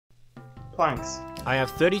planks? I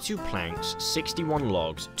have 32 planks, 61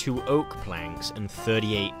 logs, 2 oak planks, and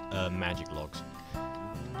 38 magic logs.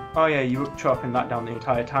 Oh yeah, you were chopping that down the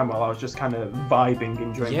entire time while I was just kind of vibing,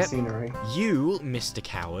 enjoying the scenery. You, Mr.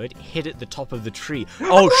 Coward, hid at the top of the tree.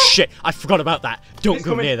 Oh shit! I forgot about that. Don't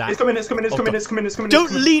go near that. It's coming! It's coming! It's coming! It's coming! It's coming!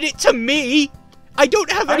 Don't lead it to me! I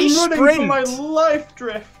don't have any sprint! I'm running for my life,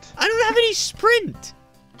 Drift! I don't have any sprint!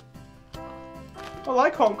 Well, I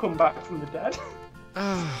can't come back from the dead.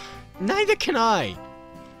 Neither can I.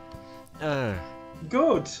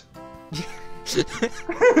 Good.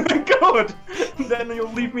 Good. Then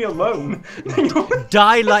you'll leave me alone.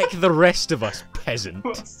 Die like the rest of us, peasant.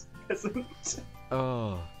 Peasant.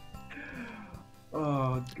 Oh.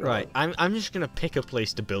 Oh, God. Right, I'm just gonna pick a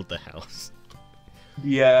place to build the house.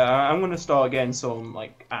 Yeah, I'm gonna start getting some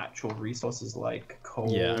like actual resources like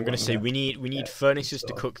coal. Yeah, I'm gonna say we need furnaces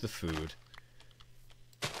to cook the food.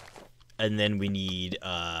 And then we need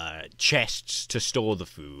chests to store the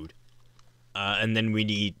food. And then we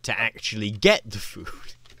need to actually get the food.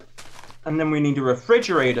 And then we need a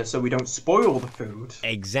refrigerator so we don't spoil the food.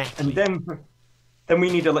 Exactly. And then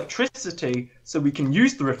we need electricity so we can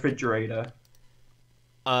use the refrigerator.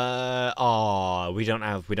 We don't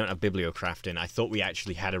have bibliocrafting. I thought we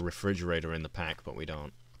actually had a refrigerator in the pack, but we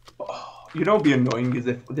don't. Oh, you know, it'd be annoying is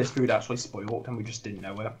if this food actually spoiled and we just didn't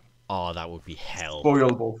know it. Oh, that would be hell.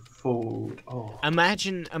 Spoilable food. Oh.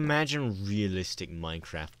 Imagine realistic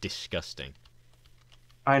Minecraft. Disgusting.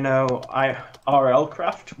 I know. RL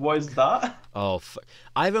craft. What is that? Oh,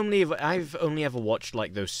 I've only ever watched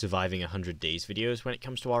like those surviving 100 days videos when it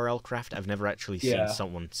comes to RL craft. I've never actually seen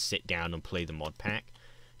someone sit down and play the mod pack,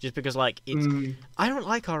 just because like it's. I don't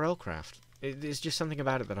like RL craft. There's just something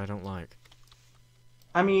about it that I don't like.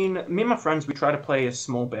 I mean, me and my friends, we try to play a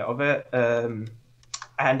small bit of it.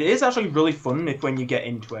 And it is actually really fun when you get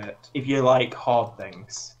into it, if you like hard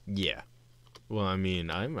things. Yeah. Well, I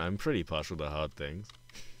mean, I'm pretty partial to hard things.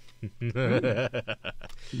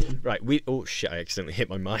 Right, oh shit, I accidentally hit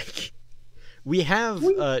my mic. We have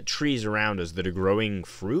trees around us that are growing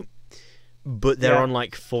fruit, but they're on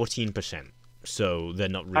like 14%, so they're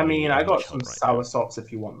not really. I mean, I got some sour sops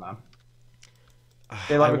if you want them.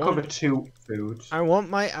 They like recover 2 food. I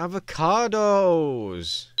want my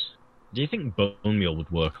avocados. Do you think bone meal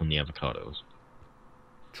would work on the avocados?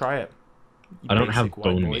 Try it. I don't have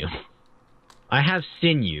bone meal. I have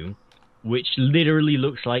sinew, which literally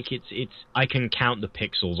looks like it's. I can count the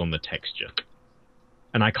pixels on the texture,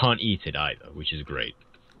 and I can't eat it either, which is great.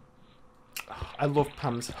 I love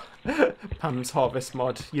Pam's harvest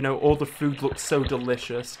mod. You know, all the food looks so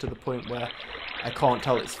delicious to the point where I can't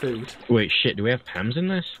tell it's food. Wait, shit. Do we have Pams in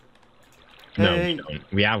this? No, we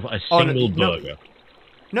don't. We have a single burger.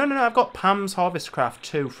 No, I've got Pam's Harvest Craft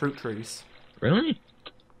 2 fruit trees. Really?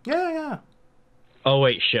 Yeah. Oh,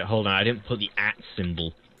 wait, shit, hold on. I didn't put the @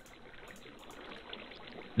 symbol.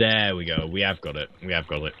 There we go. We have got it.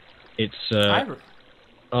 It's,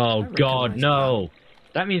 oh, God, no.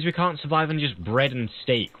 That means we can't survive on just bread and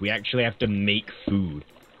steak. We actually have to make food.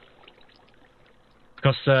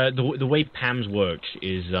 Because the way Pam's works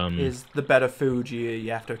is the better food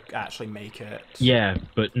you have to actually make it. Yeah,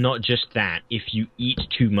 but not just that. If you eat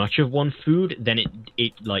too much of one food, then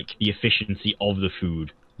it like the efficiency of the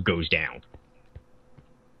food goes down.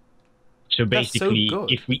 So basically,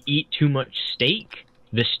 if we eat too much steak,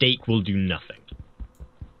 the steak will do nothing.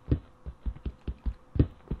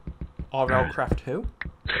 RL Craft who?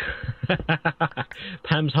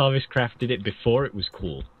 Pam's Harvest Craft did it before it was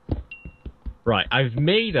cool. Right, I've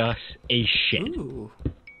made us a shed. Ooh.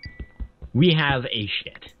 We have a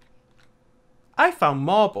shed. I found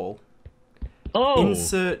marble. Oh!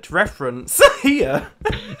 Insert reference here.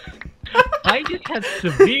 I just had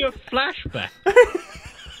severe flashback.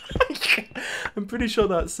 I'm pretty sure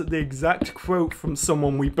that's the exact quote from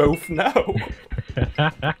someone we both know.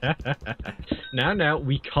 Now,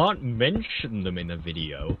 we can't mention them in a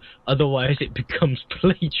video, otherwise it becomes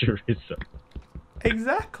plagiarism.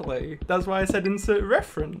 Exactly. That's why I said insert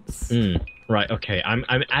reference. Right. Okay. I'm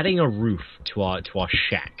adding a roof to our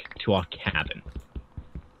shack, to our cabin.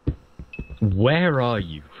 Where are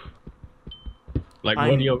you? Like,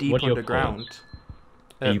 I'm what are your deep underground.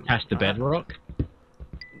 Are you past the bedrock?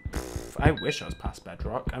 I wish I was past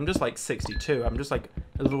bedrock. I'm just like 62. I'm just like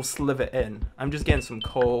a little sliver in. I'm just getting some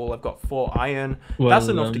coal. I've got 4 iron. Well, that's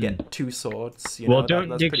enough to get 2 swords. You know, don't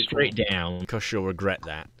that's dig pretty straight cool. down, because you'll regret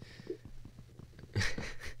that.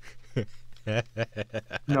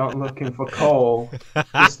 Not looking for coal.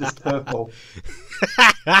 Just this purple.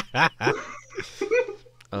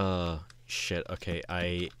 Shit. Okay,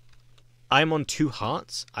 I'm on 2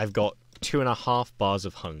 hearts. I've got 2.5 bars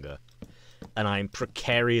of hunger. and I'm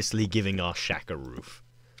precariously giving our shack a roof.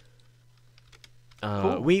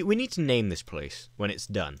 Cool. We need to name this place when it's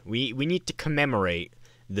done. We need to commemorate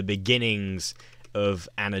the beginnings of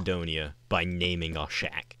Anhedonia by naming our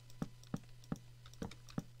shack.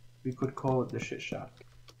 We could call it the Shit Shack.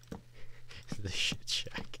 The Shit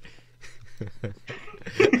Shack.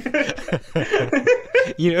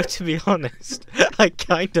 You know, to be honest, I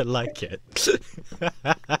kinda like it.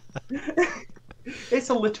 It's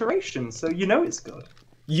alliteration, so you know it's good.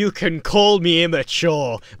 You can call me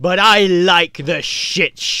immature, but I like the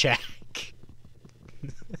Shit Shack.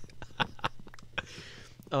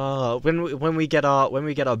 When we get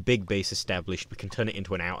our big base established, we can turn it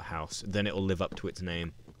into an outhouse. Then it'll live up to its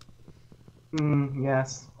name.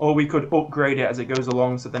 Yes. Or we could upgrade it as it goes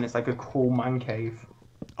along, so then it's like a cool man cave.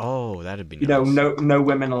 Oh, that'd be nice. You know, no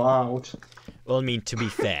women allowed. Well, I mean, to be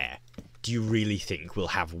fair, do you really think we'll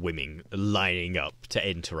have women lining up to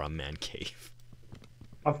enter our man cave?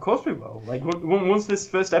 Of course we will. Like once this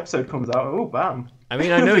first episode comes out, oh bam. I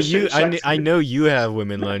mean, I know you. I know you have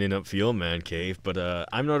women lining up for your man cave, but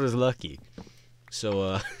I'm not as lucky.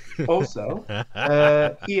 So. Also,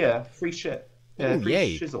 here, free shit. Free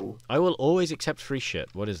yay! shizzle. I will always accept free shit.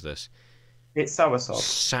 What is this? It's soursop.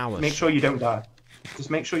 Sour. Make sure you don't die. Just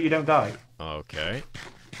make sure you don't die. Okay.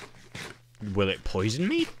 Will it poison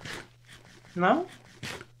me? No.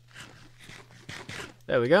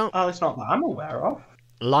 There we go. Oh, it's not that I'm aware of.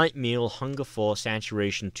 Light meal, hunger 4,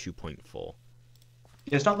 saturation 2.4.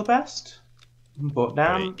 It's not the best, but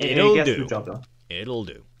damn, it'll it gets do. the job done. It'll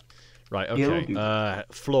do. Right, It'll okay.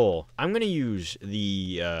 do. Floor. I'm going to use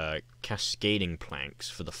the cascading planks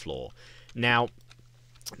for the floor. Now,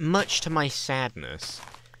 much to my sadness,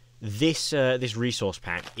 this resource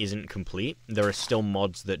pack isn't complete. There are still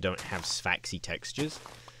mods that don't have Sphaxy textures.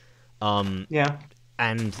 Yeah.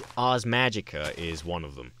 And Ars Magica is one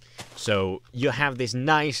of them. So you have this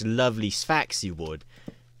nice, lovely Sphaxy wood,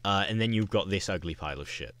 and then you've got this ugly pile of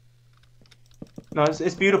shit. No,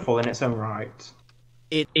 it's beautiful in its own right.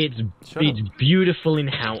 It's beautiful in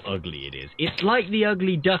how ugly it is. It's like the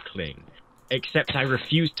ugly duckling, except I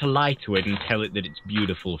refuse to lie to it and tell it that it's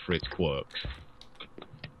beautiful for its quirks.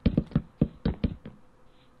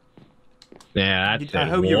 Yeah, that's I it.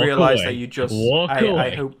 hope you realize that you just.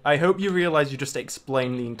 Away. I hope you realize you just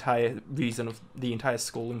explained the entire reason of the entire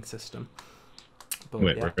schooling system. But,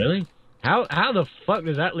 Wait, yeah. really? How the fuck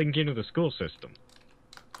does that link into the school system?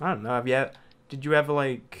 I don't know. Did you ever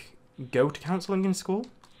like go to counselling in school?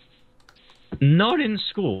 Not in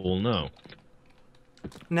school, no.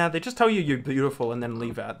 Nah, they just tell you you're beautiful and then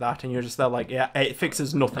leave it at that, and you're just there like, yeah, it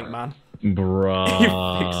fixes nothing, man. Bruh.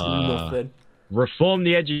 It fixes nothing. Reform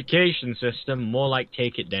the education system, more like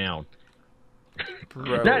take it down.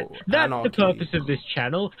 Bro, that's the purpose of this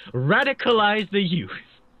channel. Radicalize the youth.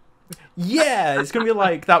 Yeah, it's gonna be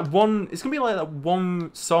like that one. It's gonna be like that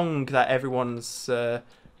one song that everyone's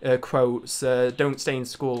quotes. Don't stay in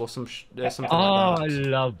school or something like that. Oh, I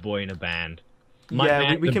love Boy in a Band. My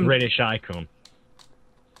man's a British icon.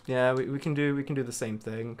 Yeah, we can do the same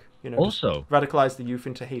thing. You know, Also, radicalize the youth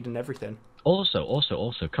into hating everything. Also,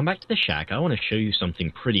 come back to the shack. I want to show you something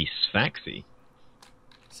pretty Sphaxy.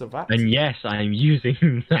 So that. And yes, I'm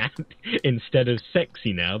using that instead of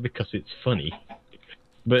sexy now because it's funny.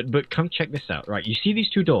 But come check this out. Right, you see these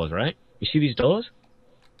two doors, right? You see these doors?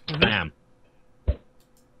 Mm-hmm. Bam.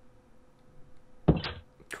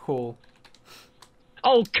 Cool.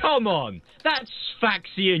 Oh, come on! That's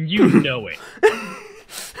Sphaxy and you know it!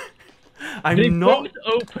 They both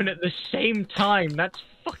open at the same time. That's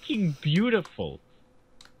fucking beautiful.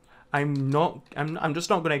 I'm just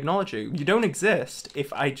not going to acknowledge you. You don't exist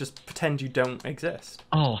if I just pretend you don't exist.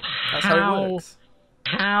 Oh, That's how it works.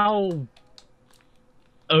 How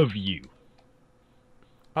of you?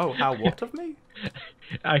 Oh, how what of me?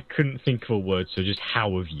 I couldn't think of a word, so just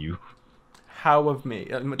how of you. How of me?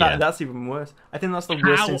 That's even worse. I think that's the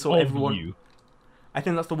worst insult everyone. You? I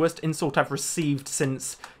think that's the worst insult I've received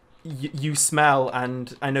since you smell,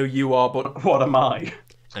 and I know you are, but What am I?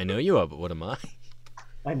 I know you are, but what am I?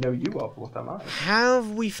 I know you are, but what am I?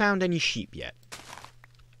 Have we found any sheep yet?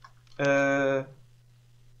 I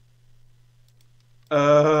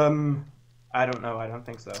don't know. I don't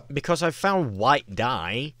think so. Because I've found white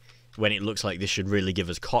dye, when it looks like this should really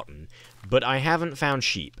give us cotton, but I haven't found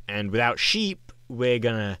sheep, and without sheep, we're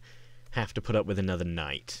gonna have to put up with another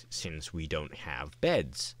night, since we don't have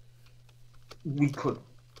beds. We could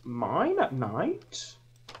mine at night?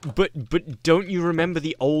 But don't you remember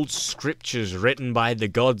the old scriptures written by the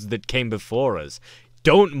gods that came before us?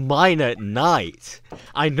 don't mine at night.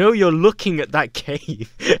 I know you're looking at that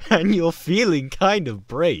cave and you're feeling kind of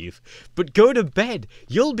brave, but go to bed.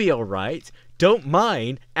 You'll be alright. Don't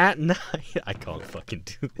mine at night. I can't fucking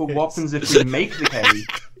do this. But what happens if we make the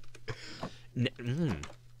cave?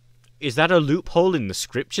 Is that a loophole in the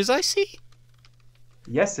scriptures I see?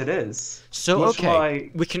 Yes, it is. So, okay,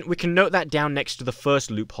 we can note that down next to the first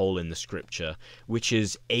loophole in the scripture, which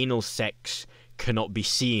is anal sex cannot be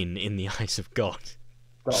seen in the eyes of God.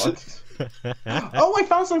 God. Oh, I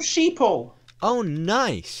found some sheeple. Oh,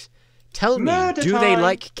 nice. Tell me, Murder do they time.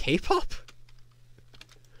 like K-pop?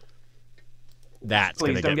 That's Please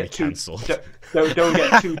gonna don't get me too, cancelled. Don't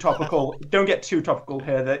get too topical. Don't get too topical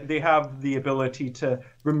here. They have the ability to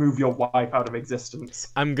remove your wife out of existence.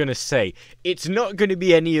 I'm gonna say, it's not gonna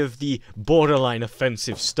be any of the borderline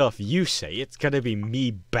offensive stuff you say. It's gonna be me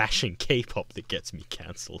bashing K-pop that gets me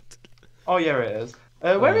cancelled. Oh yeah, it is.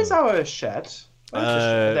 Where is our shed?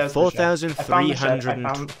 4,300.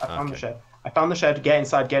 I found the shed. I found the shed. Get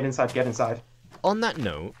inside. Get inside. Get inside. On that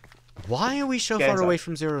note, why are we so Get far inside. away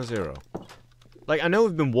from 0-0? Like, I know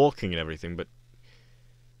we've been walking and everything, but...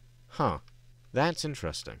 Huh. That's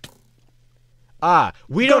interesting. Ah,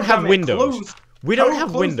 we don't have windows. We don't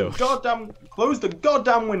have windows. Close the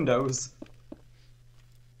goddamn windows.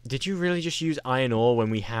 Did you really just use iron ore when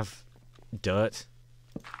we have dirt?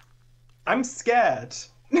 I'm scared.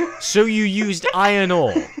 So you used iron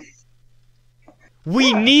ore.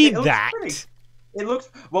 We need it that. Pretty. It looks...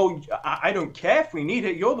 Well, I don't care if we need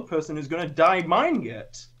it. You're the person who's going to die mining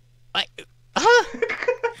it. Huh?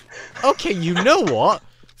 Okay, you know what?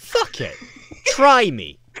 Fuck it. Try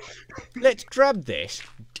me. Let's grab this.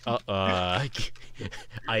 I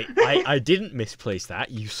didn't misplace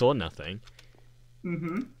that. You saw nothing.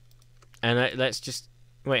 Mm-hmm. And let's just...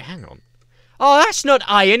 Wait, hang on. Oh, that's not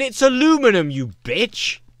iron. It's aluminum, you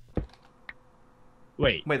bitch.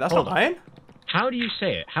 Wait, that's not iron? How do you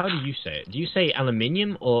say it? How do you say it? Do you say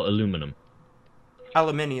aluminium or aluminum?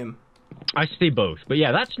 Aluminium. I say both, but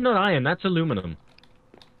yeah, that's not iron, that's aluminum.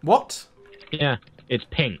 What? Yeah, it's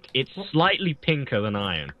pink. It's slightly pinker than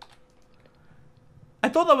iron. I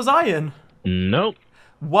thought that was iron. Nope.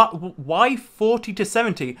 What? Why 40 to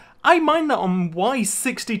 70? I mined that on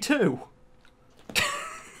Y62.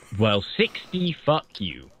 Well, 60, fuck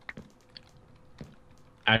you.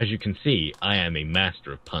 As you can see, I am a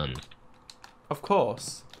master of puns. Of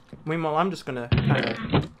course. Meanwhile, I'm just gonna kind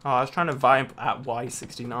of... Oh, I was trying to vibe at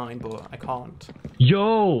Y69, but I can't.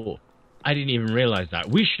 Yo! I didn't even realize that.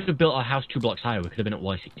 We should have built our house 2 blocks higher. We could have been at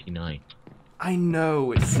Y69. I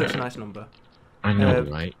know, it's such a nice number. I know,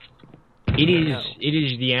 right? It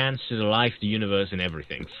is the answer to life, the universe, and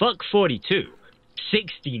everything. Fuck 42.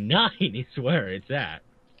 69 is where it's at.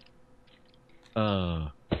 Do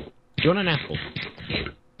you want an apple?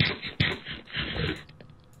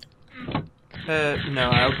 No,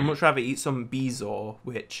 I would much rather eat some Beezor,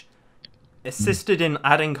 which assisted in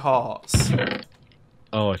adding hearts.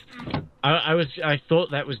 Oh, I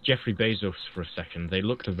thought that was Jeffrey Bezos for a second. They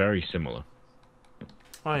looked very similar.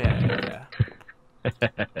 Oh yeah.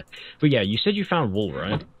 But yeah, you said you found wool,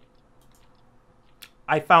 right?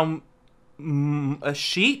 I found a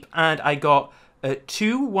sheep, and I got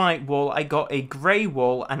 2 white wool, I got a grey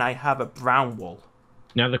wool, and I have a brown wool.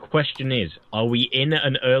 Now the question is, are we in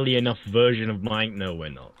an early enough version of Minecraft? No, we're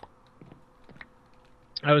not.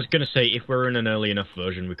 I was gonna say, if we're in an early enough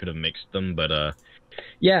version, we could have mixed them, but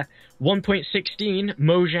yeah, 1.16,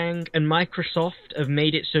 Mojang and Microsoft have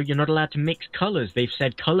made it so you're not allowed to mix colors. They've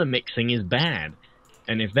said color mixing is bad.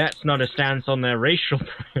 And if that's not a stance on their racial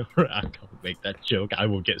priority, I can't make that joke. I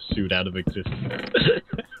will get sued out of existence.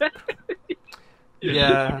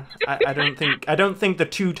 Yeah, I don't think the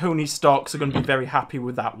 2 Tony Starks are going to be very happy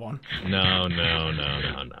with that one. No.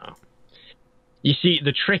 You see,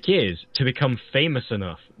 the trick is to become famous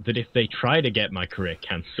enough that if they try to get my career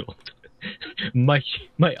cancelled, my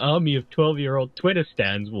army of 12-year-old Twitter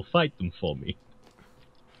stans will fight them for me.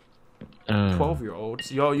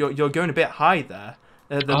 12-year-olds? You're going a bit high there.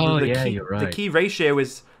 You're right. The key ratio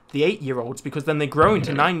is the 8-year-olds, because then they grow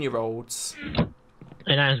into 9-year-olds.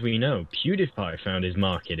 And as we know, PewDiePie found his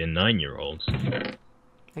market in 9-year-olds.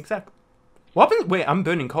 Exactly. What happens? Wait, I'm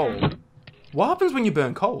burning coal. What happens when you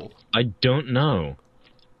burn coal? I don't know.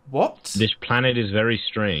 What? This planet is very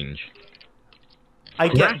strange. I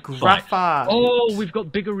get graphite. Oh, we've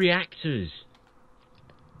got bigger reactors.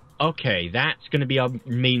 Okay, that's going to be our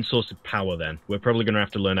main source of power then. We're probably going to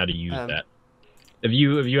have to learn how to use that. Have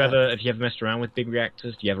you ever messed around with big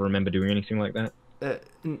reactors? Do you ever remember doing anything like that?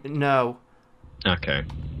 No. Okay.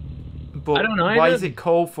 But I don't know why either. is it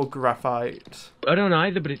coal for graphite? I don't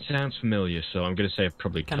either, but it sounds familiar, so I'm going to say I've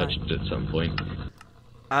probably touched it at some point.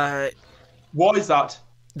 What is that?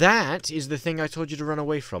 That is the thing I told you to run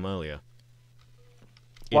away from earlier.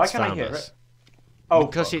 Why It's can't I found hear us. it? Oh,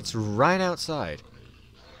 Because it's right outside.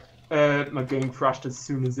 my game crashed as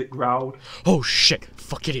soon as it growled. Oh shit!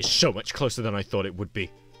 Fuck, it is so much closer than I thought it would be.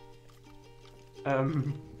 Are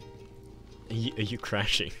you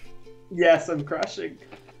crashing? Yes, I'm crashing.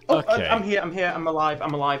 Oh, Okay. I'm here, I'm alive.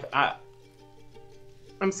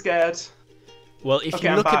 I'm scared. Well, if Okay, you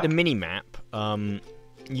I'm look at back. the minimap,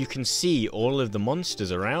 you can see all of the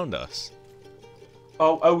monsters around us.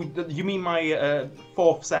 Oh, you mean my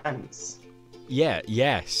fourth sense? Yeah,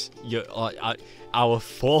 yes. Our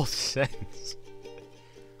fourth sense.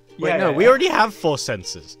 Wait, Yeah, no, yeah, we yeah. already have four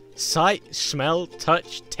senses. Sight, smell,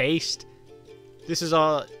 touch, taste. This is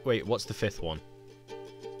our... Wait, what's the fifth one?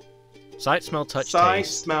 Sight, smell, touch, Sight,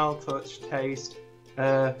 taste. smell, touch, taste.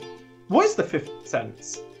 What is the fifth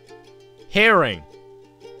sense? Hearing.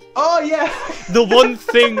 Oh, yeah! The one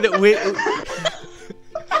thing that we...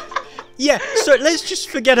 Yeah, so let's just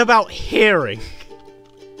forget about hearing.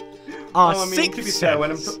 Our Oh, I mean, sixth to be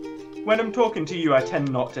fair, sense. when I'm talking to you, I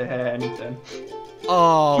tend not to hear anything.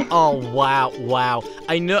 Oh, wow.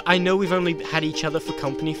 I know we've only had each other for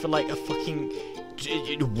company for like a fucking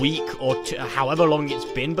week or two, however long it's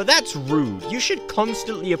been, but that's rude. You should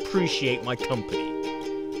constantly appreciate my company.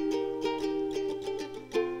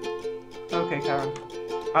 Okay, Karen.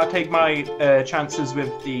 I'll take my chances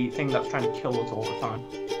with the thing that's trying to kill us all the time.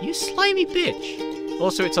 You slimy bitch.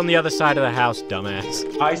 Also, it's on the other side of the house,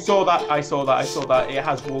 dumbass. I saw that. It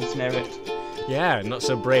has wolves near it. Yeah, not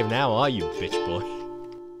so brave now, are you, bitch boy?